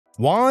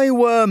Why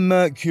were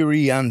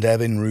Mercury and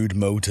Evinrude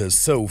motors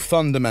so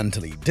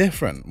fundamentally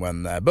different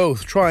when they're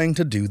both trying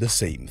to do the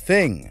same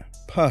thing?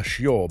 Push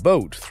your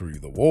boat through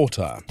the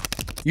water.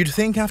 You'd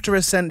think after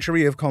a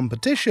century of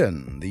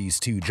competition,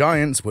 these two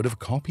giants would have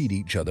copied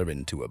each other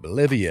into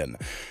oblivion.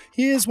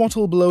 Here's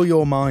what'll blow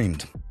your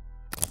mind.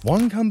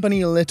 One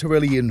company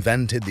literally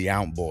invented the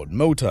outboard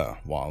motor,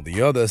 while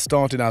the other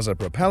started as a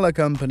propeller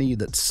company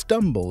that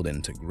stumbled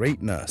into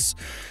greatness.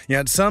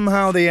 Yet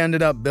somehow they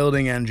ended up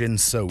building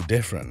engines so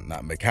different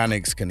that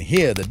mechanics can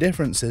hear the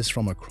differences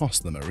from across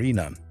the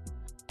marina.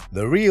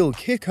 The real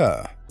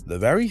kicker: the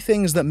very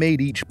things that made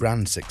each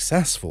brand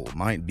successful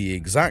might be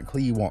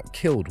exactly what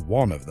killed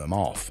one of them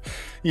off.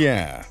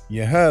 Yeah,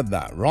 you heard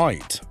that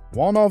right.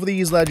 One of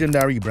these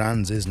legendary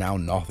brands is now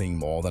nothing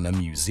more than a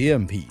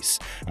museum piece,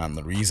 and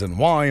the reason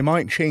why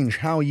might change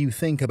how you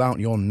think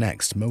about your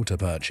next motor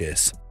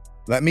purchase.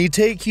 Let me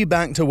take you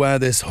back to where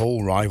this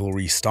whole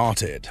rivalry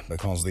started,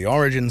 because the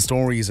origin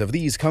stories of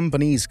these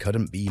companies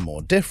couldn't be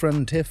more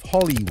different if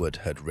Hollywood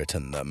had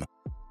written them.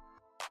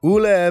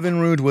 Ole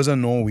Evinrude was a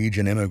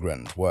Norwegian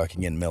immigrant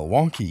working in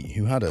Milwaukee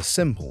who had a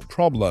simple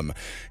problem.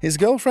 His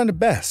girlfriend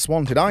Bess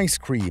wanted ice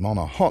cream on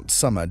a hot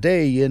summer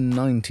day in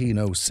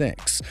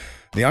 1906.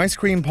 The ice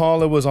cream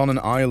parlor was on an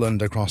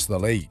island across the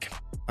lake,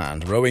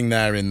 and rowing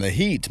there in the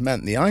heat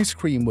meant the ice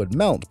cream would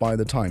melt by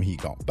the time he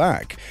got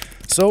back.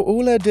 So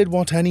Ole did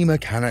what any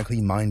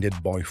mechanically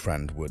minded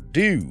boyfriend would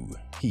do.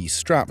 He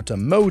strapped a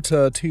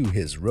motor to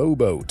his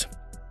rowboat.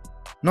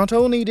 Not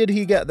only did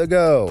he get the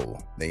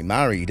girl, they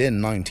married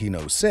in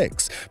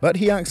 1906, but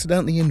he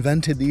accidentally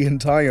invented the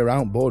entire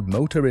outboard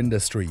motor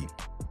industry.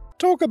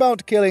 Talk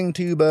about killing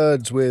two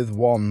birds with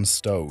one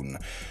stone.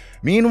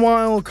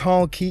 Meanwhile,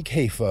 Carl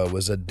Kiekhaefer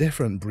was a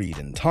different breed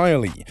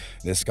entirely.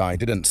 This guy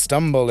didn't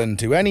stumble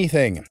into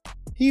anything.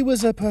 He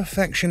was a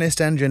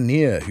perfectionist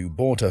engineer who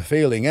bought a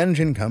failing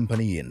engine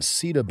company in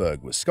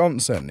Cedarburg,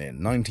 Wisconsin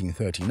in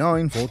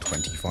 1939 for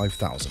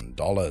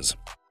 $25,000.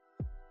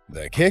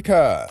 The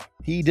kicker: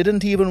 he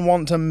didn't even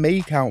want to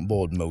make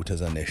outboard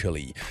motors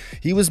initially.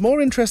 He was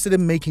more interested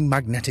in making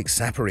magnetic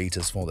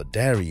separators for the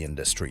dairy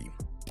industry.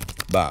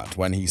 But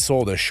when he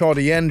saw the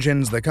shoddy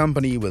engines the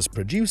company was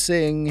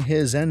producing,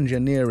 his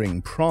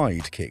engineering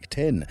pride kicked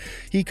in.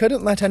 He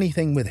couldn't let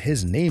anything with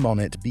his name on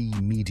it be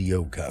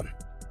mediocre.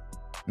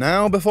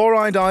 Now, before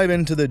I dive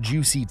into the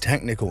juicy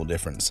technical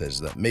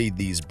differences that made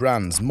these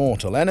brands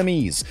mortal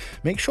enemies,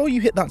 make sure you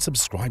hit that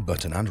subscribe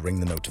button and ring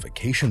the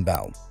notification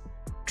bell.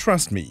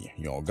 Trust me,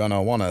 you're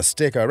gonna wanna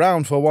stick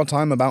around for what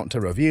I'm about to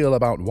reveal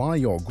about why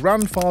your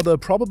grandfather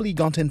probably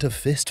got into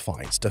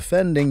fistfights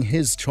defending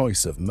his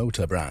choice of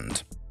motor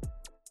brand.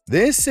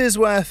 This is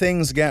where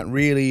things get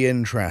really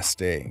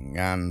interesting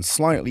and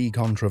slightly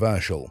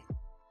controversial.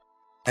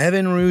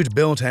 Evinrude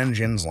built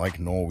engines like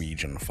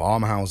Norwegian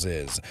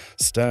farmhouses,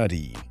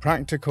 sturdy,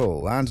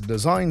 practical, and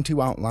designed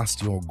to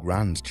outlast your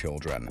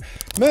grandchildren.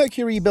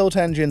 Mercury built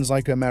engines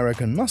like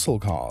American muscle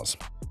cars.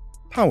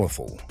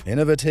 Powerful,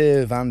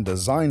 innovative, and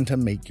designed to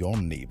make your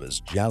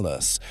neighbors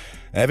jealous.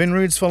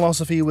 Evinrude's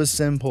philosophy was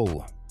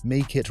simple: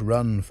 make it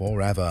run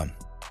forever.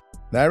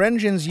 Their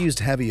engines used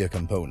heavier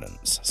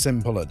components,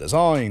 simpler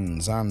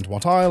designs, and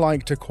what I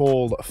like to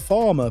call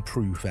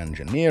farmer-proof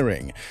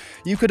engineering.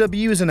 You could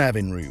abuse an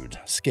Evinrude,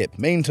 skip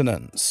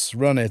maintenance,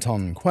 run it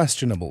on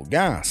questionable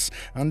gas,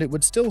 and it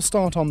would still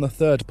start on the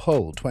third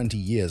pull 20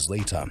 years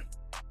later.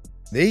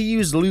 They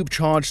used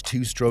loop-charged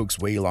two-strokes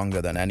way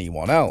longer than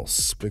anyone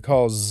else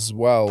because,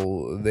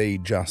 well, they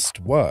just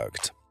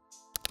worked.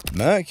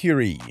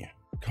 Mercury.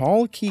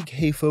 Carl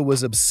Kiekhaefer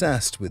was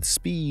obsessed with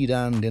speed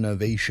and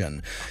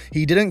innovation.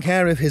 He didn't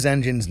care if his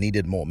engines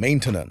needed more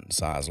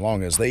maintenance, as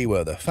long as they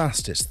were the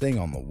fastest thing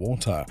on the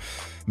water.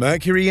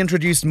 Mercury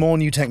introduced more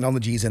new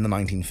technologies in the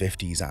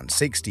 1950s and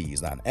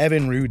 60s than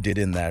Evinrude did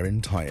in their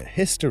entire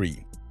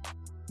history.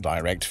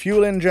 Direct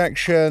fuel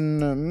injection,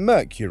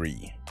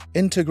 Mercury.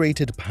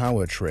 Integrated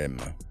power trim,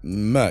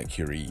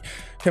 Mercury.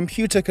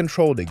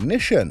 Computer-controlled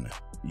ignition,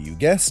 you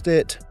guessed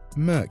it,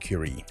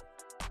 Mercury.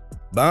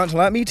 But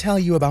let me tell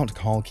you about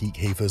Carl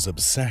Kiekhaefer's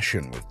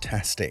obsession with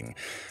testing.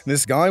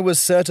 This guy was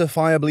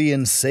certifiably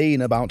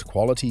insane about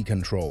quality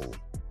control.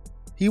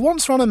 He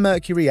once ran a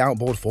Mercury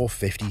outboard for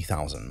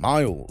 50,000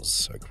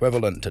 miles,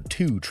 equivalent to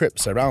 2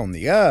 trips around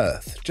the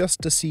Earth,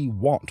 just to see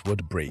what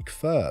would break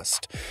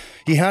first.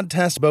 He had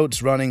test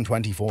boats running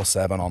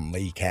 24/7 on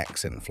Lake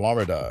X in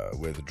Florida,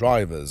 with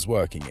drivers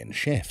working in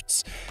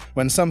shifts.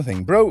 When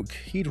something broke,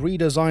 he'd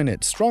redesign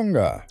it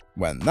stronger.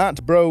 When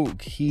that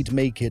broke, he'd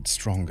make it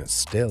stronger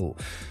still.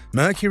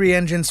 Mercury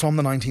engines from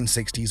the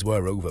 1960s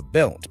were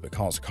overbuilt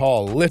because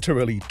Carl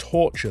literally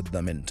tortured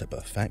them into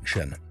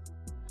perfection.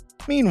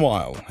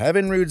 Meanwhile,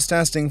 Evinrude's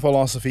testing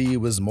philosophy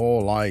was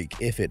more like,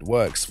 if it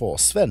works for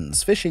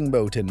Sven's fishing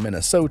boat in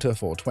Minnesota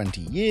for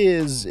 20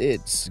 years,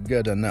 it's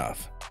good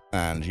enough.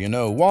 And you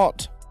know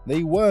what?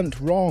 They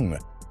weren't wrong.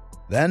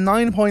 Their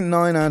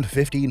 9.9 and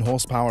 15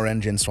 horsepower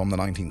engines from the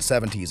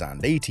 1970s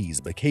and 80s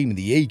became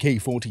the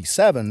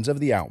AK-47s of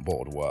the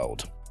outboard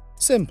world.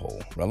 Simple,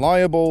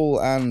 reliable,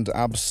 and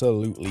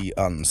absolutely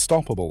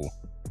unstoppable.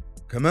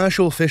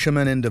 Commercial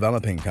fishermen in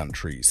developing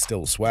countries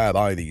still swear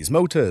by these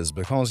motors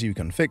because you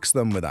can fix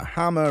them with a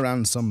hammer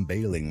and some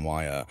baling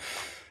wire.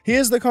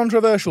 Here's the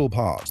controversial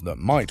part that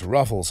might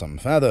ruffle some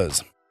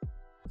feathers.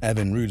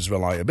 Evinrude's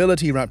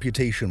reliability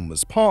reputation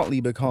was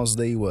partly because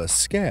they were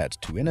scared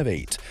to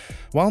innovate.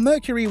 While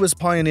Mercury was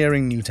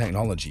pioneering new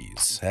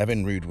technologies,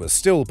 Evinrude was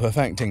still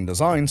perfecting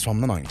designs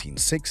from the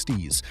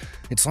 1960s.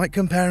 It's like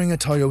comparing a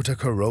Toyota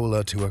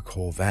Corolla to a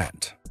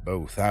Corvette.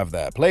 Both have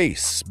their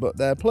place, but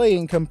they're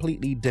playing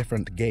completely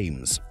different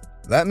games.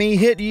 Let me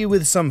hit you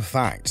with some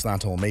facts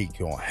that'll make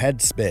your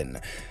head spin.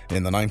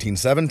 In the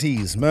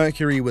 1970s,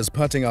 Mercury was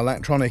putting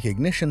electronic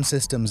ignition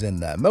systems in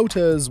their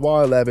motors,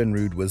 while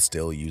Evinrude was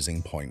still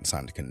using points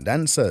and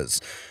condensers.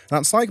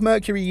 That's like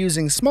Mercury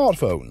using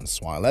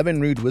smartphones, while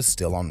Evinrude was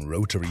still on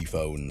rotary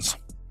phones.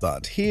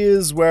 But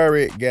here's where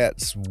it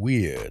gets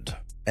weird.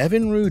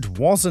 Evinrude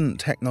wasn't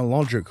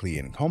technologically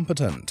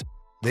incompetent.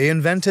 They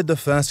invented the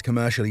first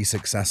commercially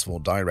successful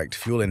direct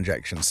fuel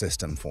injection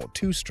system for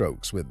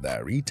two-strokes with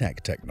their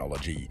E-Tech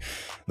technology.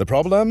 The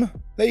problem?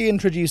 They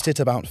introduced it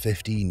about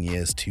 15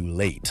 years too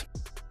late.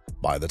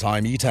 By the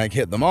time E-Tech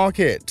hit the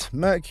market,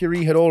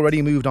 Mercury had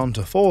already moved on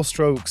to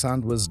four-strokes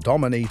and was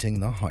dominating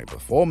the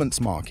high-performance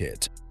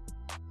market.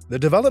 The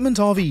development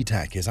of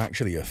E-Tech is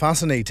actually a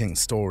fascinating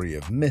story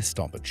of missed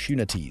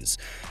opportunities.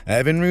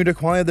 Evinrude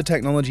acquired the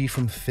technology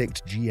from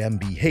Ficht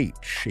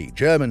GmbH, a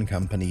German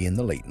company in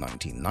the late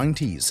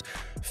 1990s.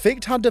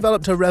 Ficht had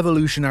developed a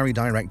revolutionary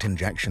direct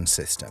injection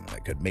system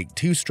that could make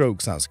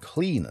two-strokes as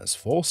clean as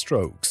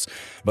four-strokes.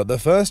 But the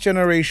first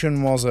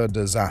generation was a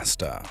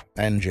disaster.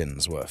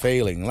 Engines were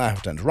failing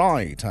left and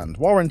right, and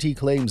warranty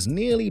claims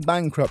nearly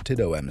bankrupted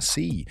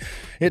OMC.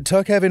 It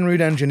took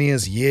Evinrude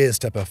engineers years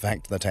to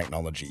perfect the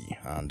technology,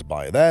 and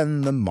by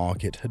then, the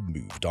market had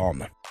moved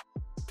on.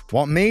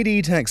 What made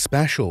E-Tech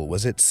special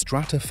was its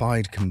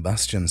stratified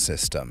combustion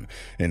system.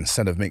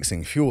 Instead of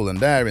mixing fuel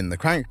and air in the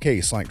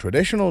crankcase like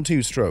traditional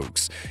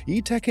two-strokes,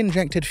 E-Tech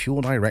injected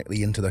fuel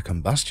directly into the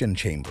combustion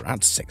chamber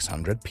at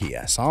 600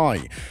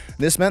 psi.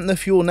 This meant the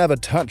fuel never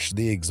touched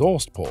the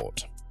exhaust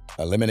port,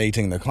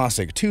 eliminating the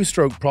classic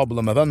two-stroke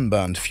problem of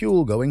unburned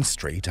fuel going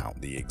straight out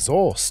the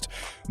exhaust.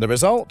 The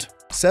result?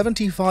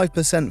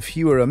 75%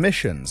 fewer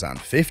emissions and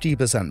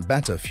 50%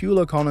 better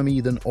fuel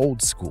economy than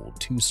old-school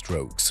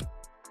two-strokes.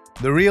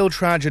 The real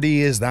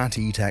tragedy is that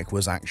E-Tech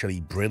was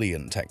actually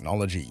brilliant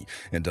technology.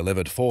 It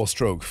delivered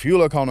four-stroke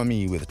fuel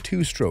economy with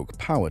two-stroke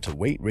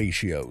power-to-weight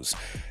ratios.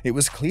 It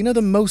was cleaner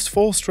than most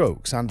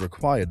four-strokes and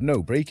required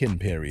no break-in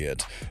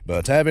period.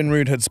 But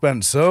Evinrude had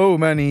spent so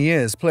many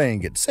years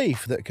playing it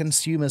safe that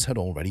consumers had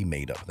already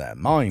made up their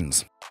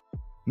minds.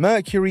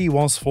 Mercury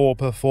was for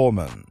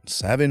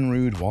performance,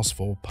 Evinrude was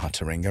for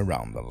puttering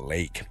around the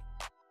lake.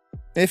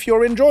 If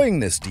you're enjoying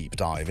this deep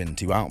dive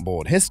into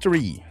outboard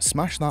history,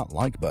 smash that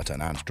like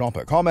button and drop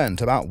a comment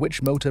about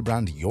which motor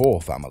brand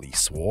your family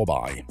swore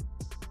by.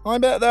 I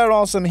bet there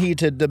are some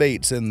heated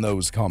debates in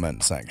those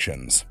comment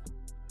sections.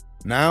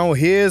 Now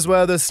here's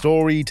where the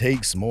story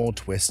takes more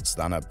twists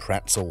than a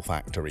pretzel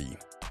factory.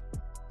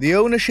 The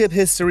ownership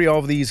history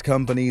of these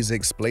companies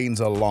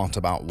explains a lot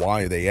about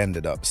why they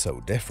ended up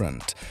so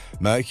different.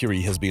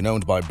 Mercury has been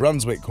owned by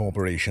Brunswick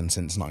Corporation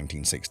since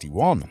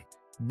 1961.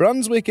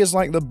 Brunswick is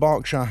like the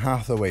Berkshire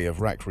Hathaway of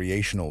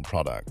recreational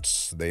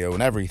products. They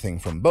own everything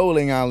from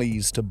bowling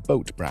alleys to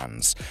boat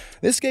brands.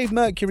 This gave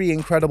Mercury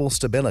incredible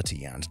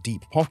stability and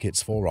deep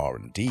pockets for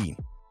R&D.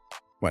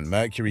 When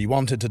Mercury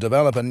wanted to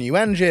develop a new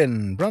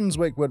engine,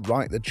 Brunswick would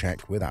write the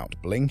check without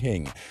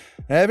blinking.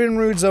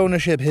 Evinrude's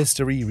ownership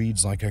history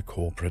reads like a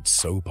corporate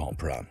soap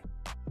opera.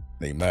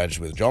 They merged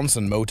with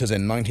Johnson Motors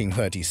in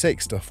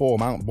 1936 to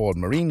form Outboard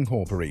Marine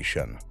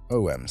Corporation,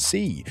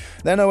 OMC.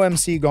 Then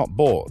OMC got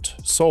bought,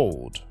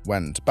 sold,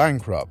 went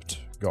bankrupt,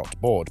 got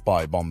bought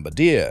by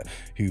Bombardier,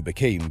 who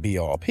became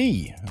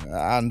BRP,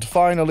 and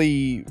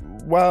finally,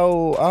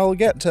 well, I'll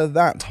get to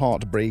that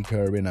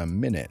heartbreaker in a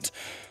minute.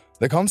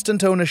 The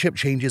constant ownership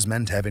changes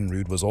meant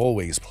Evinrude was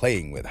always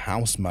playing with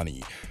house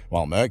money.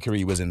 While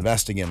Mercury was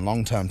investing in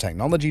long-term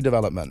technology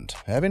development,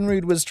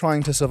 Evinrude was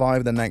trying to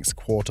survive the next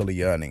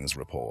quarterly earnings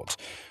report.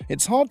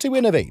 It's hard to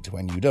innovate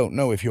when you don't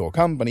know if your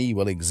company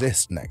will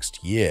exist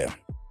next year.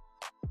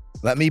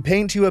 Let me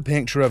paint you a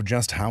picture of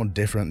just how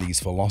different these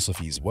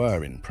philosophies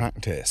were in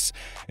practice.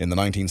 In the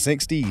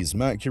 1960s,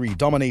 Mercury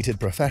dominated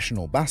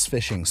professional bass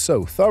fishing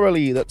so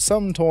thoroughly that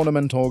some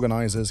tournament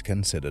organizers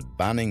considered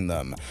banning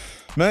them.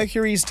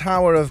 Mercury's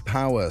Tower of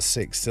Power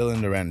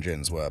 6-cylinder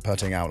engines were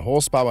putting out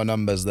horsepower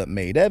numbers that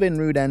made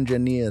Evinrude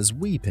engineers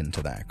weep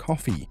into their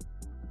coffee.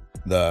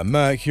 The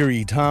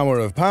Mercury Tower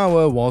of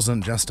Power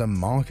wasn't just a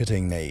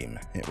marketing name.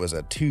 It was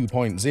a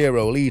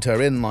 2.0-liter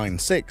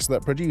inline-six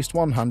that produced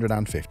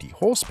 150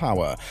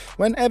 horsepower,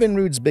 when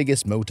Evinrude's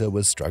biggest motor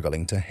was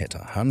struggling to hit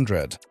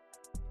 100.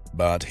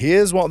 But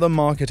here's what the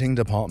marketing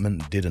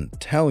department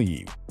didn't tell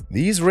you.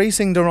 These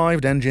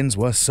racing-derived engines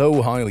were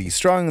so highly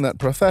strung that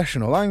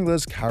professional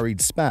anglers carried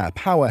spare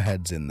power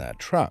heads in their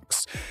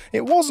trucks.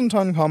 It wasn't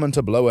uncommon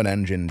to blow an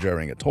engine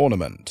during a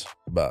tournament,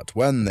 but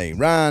when they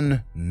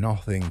ran,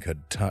 nothing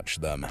could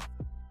touch them.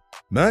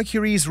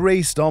 Mercury's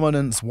race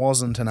dominance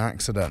wasn't an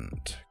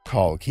accident.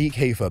 Carl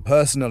Kiekhaefer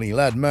personally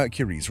led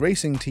Mercury's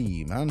racing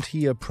team, and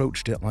he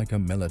approached it like a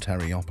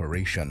military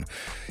operation.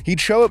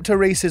 He'd show up to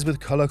races with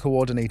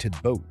color-coordinated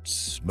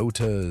boats,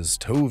 motors,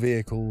 tow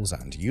vehicles,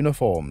 and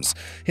uniforms.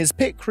 His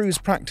pit crews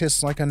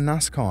practiced like a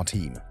NASCAR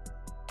team.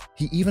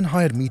 He even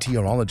hired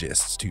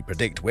meteorologists to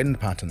predict wind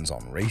patterns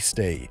on race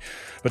day.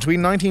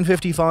 Between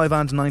 1955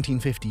 and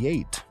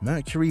 1958,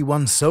 Mercury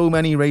won so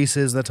many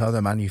races that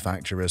other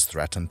manufacturers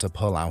threatened to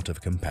pull out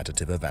of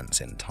competitive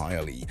events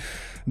entirely.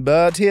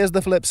 But here's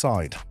the flip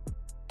side.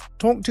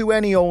 Talk to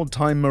any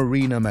old-time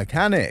marina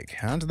mechanic,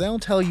 and they'll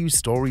tell you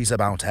stories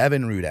about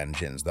Evinrude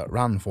engines that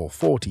ran for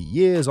 40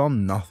 years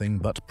on nothing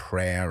but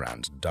prayer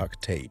and duct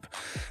tape.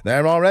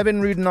 There are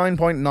Evinrude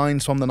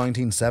 9.9s from the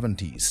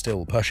 1970s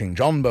still pushing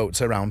John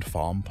boats around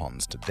farm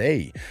ponds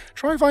today.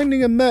 Try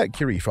finding a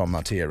Mercury from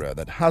that era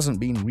that hasn't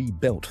been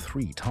rebuilt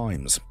 3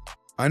 times.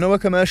 I know a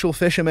commercial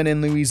fisherman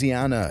in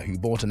Louisiana who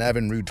bought an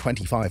Evinrude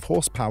 25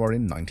 horsepower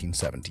in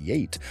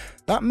 1978.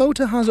 That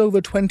motor has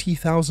over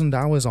 20,000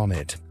 hours on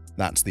it.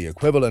 That's the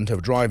equivalent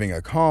of driving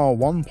a car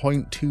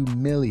 1.2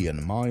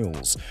 million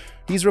miles.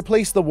 He's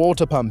replaced the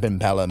water pump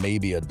impeller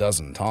maybe a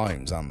dozen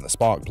times and the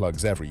spark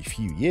plugs every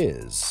few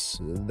years.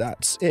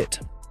 That's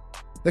it.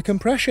 The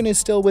compression is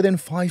still within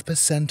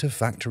 5% of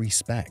factory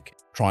spec.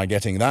 Try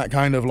getting that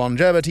kind of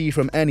longevity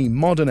from any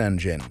modern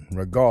engine,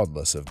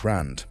 regardless of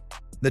brand.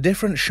 The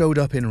difference showed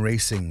up in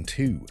racing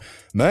too.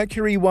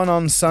 Mercury won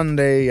on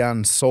Sunday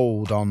and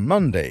sold on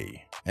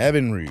Monday.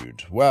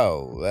 Evinrude,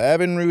 well,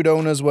 Evinrude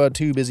owners were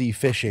too busy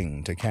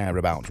fishing to care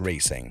about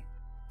racing.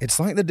 It's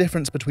like the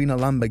difference between a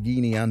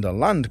Lamborghini and a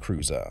Land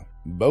Cruiser.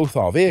 Both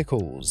are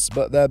vehicles,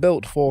 but they're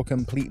built for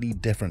completely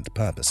different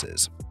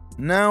purposes.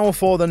 Now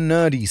for the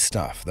nerdy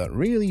stuff that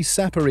really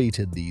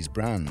separated these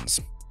brands.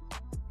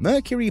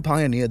 Mercury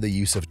pioneered the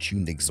use of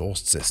tuned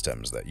exhaust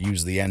systems that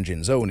use the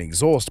engine's own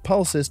exhaust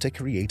pulses to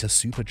create a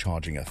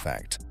supercharging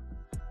effect.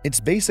 It's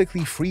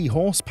basically free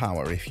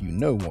horsepower if you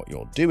know what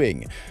you're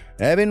doing.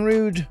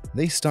 Evinrude,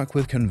 they stuck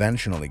with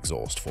conventional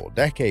exhaust for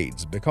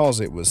decades because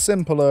it was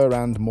simpler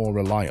and more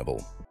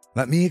reliable.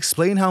 Let me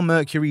explain how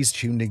Mercury's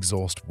tuned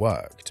exhaust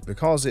worked,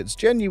 because it's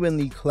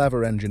genuinely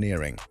clever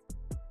engineering.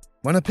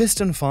 When a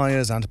piston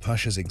fires and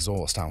pushes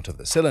exhaust out of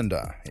the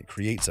cylinder, it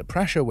creates a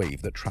pressure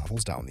wave that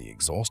travels down the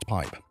exhaust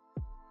pipe.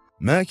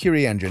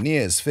 Mercury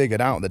engineers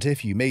figured out that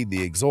if you made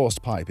the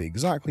exhaust pipe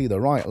exactly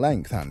the right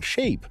length and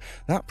shape,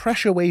 that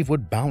pressure wave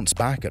would bounce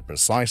back at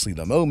precisely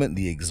the moment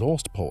the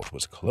exhaust port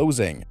was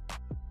closing.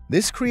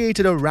 This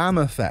created a ram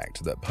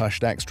effect that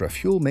pushed extra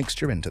fuel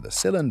mixture into the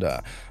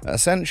cylinder,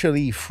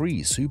 essentially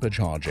free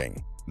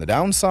supercharging. The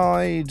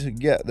downside?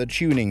 Get the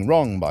tuning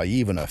wrong by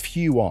even a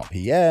few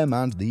RPM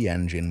and the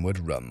engine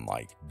would run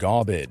like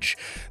garbage.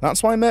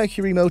 That's why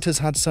Mercury motors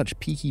had such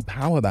peaky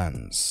power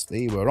bands.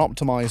 They were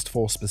optimized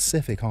for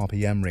specific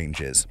RPM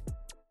ranges.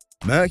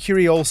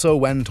 Mercury also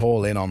went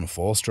all in on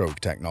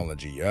 4-stroke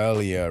technology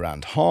earlier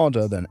and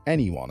harder than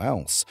anyone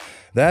else.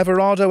 Their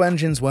Verado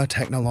engines were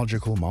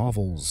technological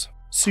marvels.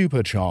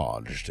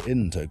 Supercharged,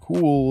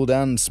 intercooled,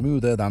 and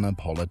smoother than a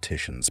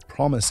politician's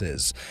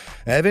promises.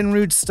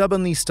 Evinrude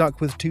stubbornly stuck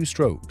with 2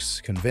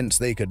 strokes, convinced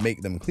they could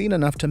make them clean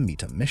enough to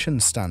meet emission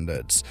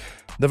standards.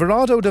 The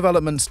Verado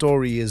development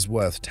story is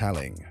worth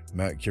telling.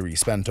 Mercury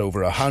spent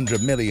over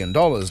 $100 million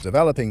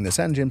developing this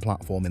engine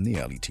platform in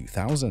the early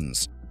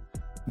 2000s.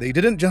 They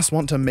didn't just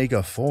want to make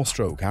a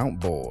 4-stroke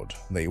outboard,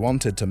 they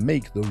wanted to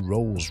make the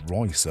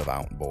Rolls-Royce of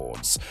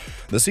outboards.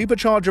 The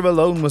supercharger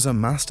alone was a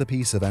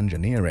masterpiece of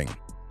engineering.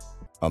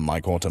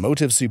 Unlike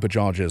automotive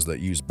superchargers that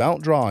use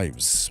belt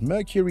drives,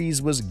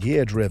 Mercury's was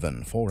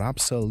gear-driven for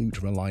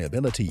absolute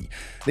reliability.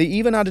 They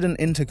even added an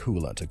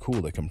intercooler to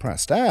cool the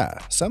compressed air,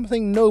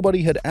 something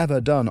nobody had ever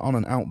done on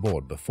an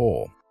outboard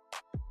before.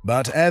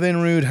 But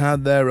Evinrude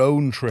had their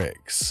own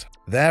tricks.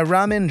 Their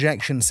ram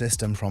injection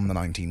system from the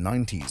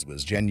 1990s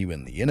was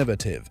genuinely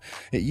innovative.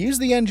 It used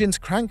the engine's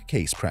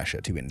crankcase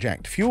pressure to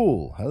inject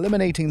fuel,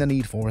 eliminating the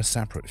need for a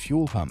separate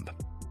fuel pump.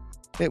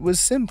 It was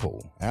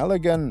simple,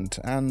 elegant,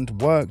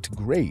 and worked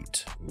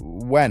great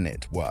when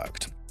it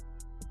worked.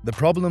 The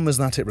problem was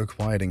that it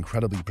required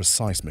incredibly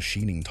precise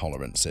machining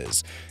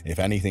tolerances. If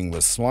anything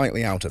was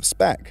slightly out of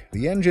spec,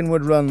 the engine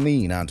would run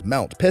lean and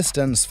melt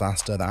pistons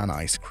faster than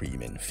ice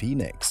cream in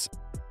Phoenix.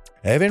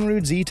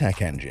 Evinrude's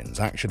E-Tech engines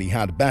actually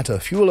had better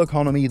fuel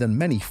economy than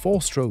many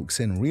 4-strokes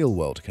in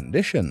real-world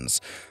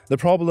conditions. The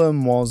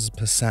problem was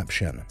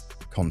perception.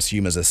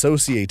 Consumers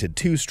associated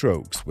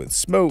 2-strokes with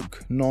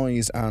smoke,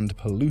 noise, and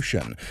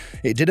pollution.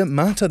 It didn't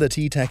matter that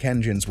E-Tech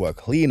engines were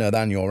cleaner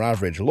than your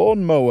average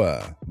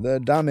lawnmower. The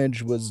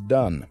damage was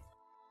done.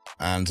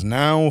 And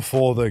now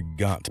for the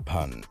gut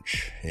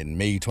punch. In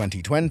May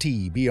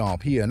 2020,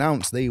 BRP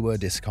announced they were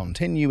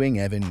discontinuing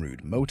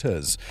Evinrude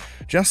motors.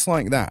 Just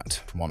like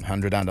that,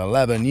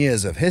 111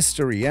 years of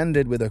history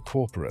ended with a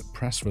corporate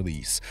press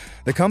release.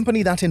 The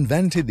company that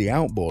invented the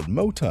outboard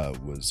motor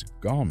was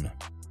gone.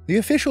 The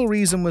official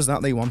reason was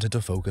that they wanted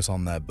to focus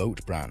on their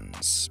boat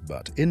brands,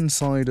 but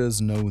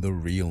insiders know the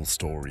real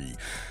story.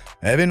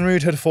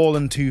 Evinrude had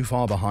fallen too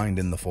far behind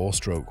in the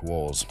four-stroke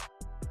wars.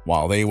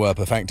 While they were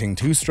perfecting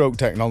two-stroke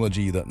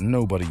technology that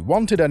nobody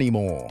wanted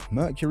anymore,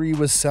 Mercury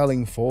was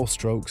selling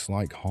four-strokes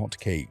like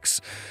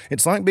hotcakes.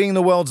 It's like being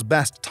the world's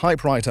best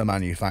typewriter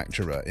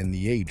manufacturer in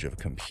the age of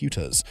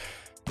computers.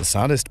 The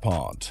saddest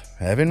part,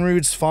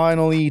 Evinrude's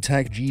final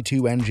E-Tech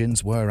G2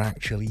 engines were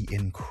actually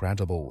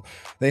incredible.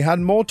 They had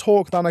more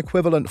torque than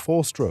equivalent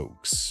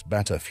four-strokes,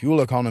 better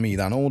fuel economy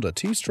than older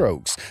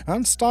two-strokes,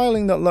 and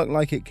styling that looked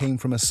like it came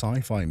from a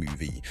sci-fi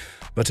movie.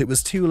 But it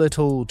was too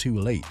little, too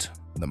late.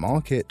 The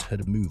market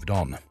had moved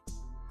on.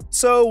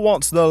 So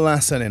what's the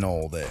lesson in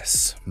all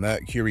this?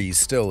 Mercury's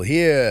still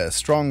here,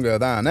 stronger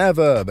than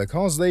ever,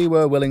 because they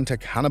were willing to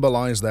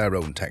cannibalize their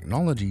own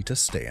technology to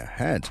stay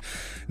ahead.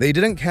 They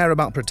didn't care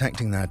about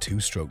protecting their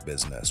two-stroke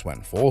business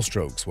when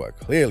four-strokes were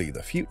clearly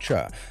the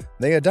future.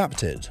 They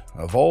adapted,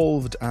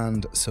 evolved,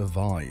 and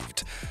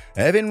survived.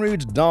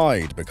 Evinrude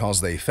died because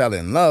they fell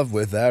in love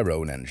with their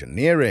own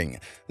engineering.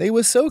 They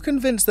were so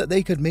convinced that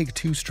they could make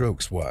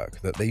two-strokes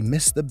work that they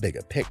missed the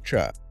bigger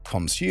picture.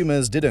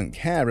 Consumers didn't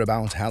care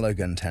about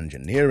elegant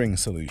engineering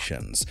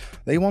solutions.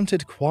 They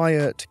wanted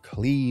quiet,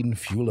 clean,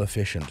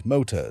 fuel-efficient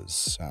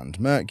motors, and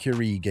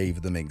Mercury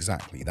gave them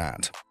exactly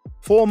that.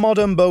 For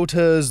modern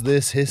boaters,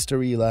 this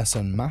history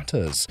lesson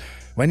matters.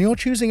 When you're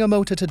choosing a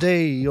motor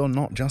today, you're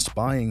not just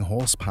buying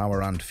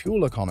horsepower and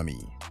fuel economy,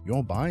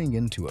 you're buying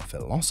into a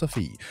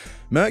philosophy.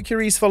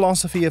 Mercury's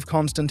philosophy of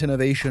constant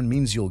innovation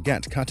means you'll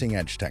get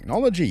cutting-edge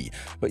technology,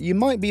 but you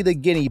might be the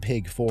guinea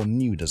pig for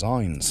new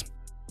designs.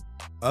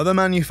 Other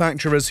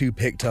manufacturers who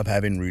picked up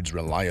Evinrude's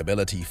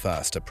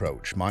reliability-first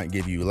approach might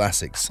give you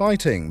less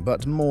exciting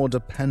but more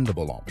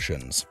dependable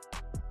options.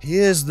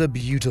 Here's the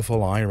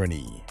beautiful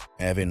irony.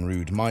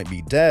 Evinrude might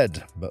be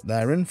dead, but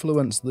their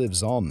influence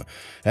lives on.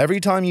 Every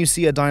time you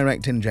see a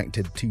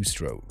direct-injected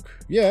two-stroke,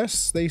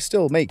 yes, they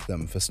still make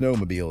them for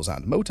snowmobiles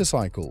and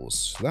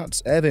motorcycles.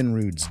 That's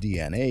Evinrude's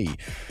DNA.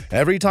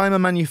 Every time a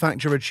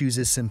manufacturer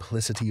chooses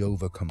simplicity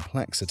over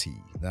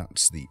complexity,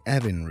 that's the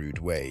Evinrude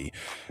way.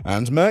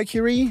 And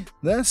Mercury?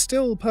 They're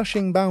still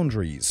pushing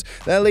boundaries.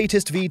 Their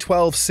latest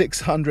V12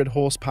 600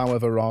 horsepower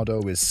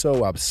Verado is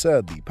so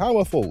absurdly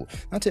powerful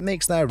that it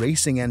makes their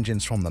racing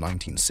engines from the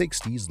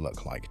 1960s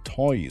look like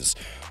toys.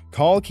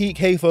 Carl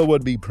Kiekhaefer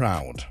would be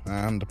proud,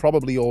 and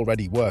probably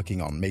already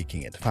working on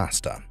making it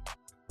faster.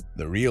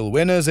 The real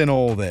winners in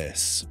all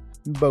this?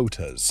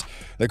 Boaters.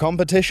 The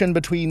competition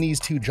between these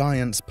two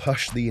giants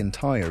pushed the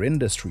entire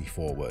industry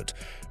forward.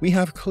 We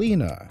have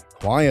cleaner,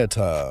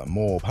 quieter,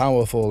 more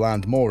powerful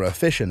and more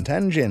efficient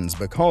engines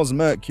because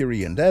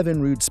Mercury and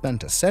Evinrude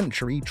spent a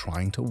century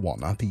trying to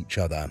one-up each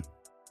other.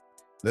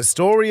 The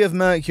story of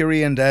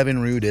Mercury and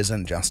Evinrude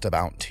isn't just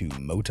about two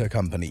motor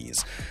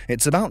companies.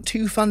 It's about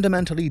two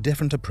fundamentally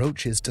different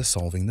approaches to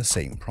solving the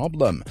same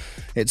problem.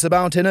 It's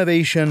about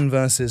innovation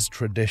versus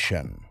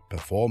tradition,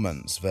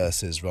 performance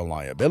versus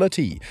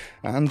reliability,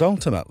 and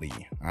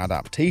ultimately,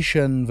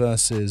 adaptation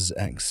versus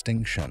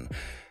extinction.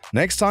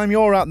 Next time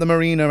you're at the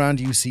marina and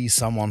you see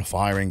someone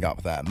firing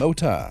up their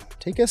motor,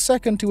 take a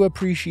second to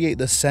appreciate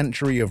the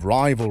century of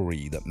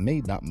rivalry that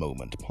made that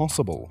moment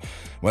possible.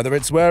 Whether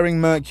it's wearing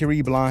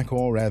Mercury black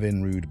or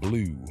Evinrude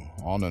blue,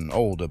 on an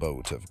older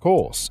boat of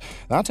course,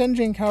 that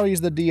engine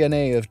carries the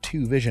DNA of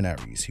two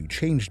visionaries who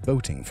changed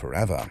boating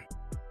forever.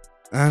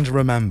 And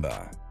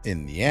remember,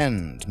 in the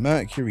end,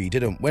 Mercury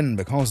didn't win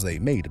because they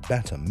made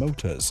better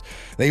motors.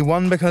 They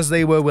won because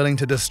they were willing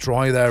to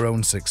destroy their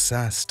own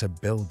success to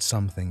build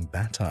something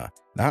better.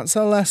 That's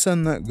a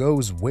lesson that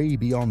goes way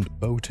beyond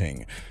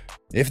boating.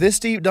 If this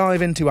deep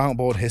dive into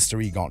outboard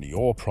history got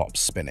your props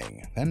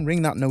spinning, then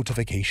ring that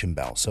notification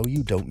bell so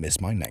you don't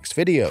miss my next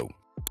video.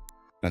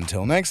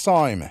 Until next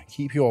time,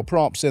 keep your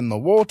props in the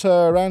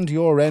water and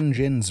your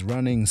engines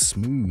running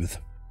smooth.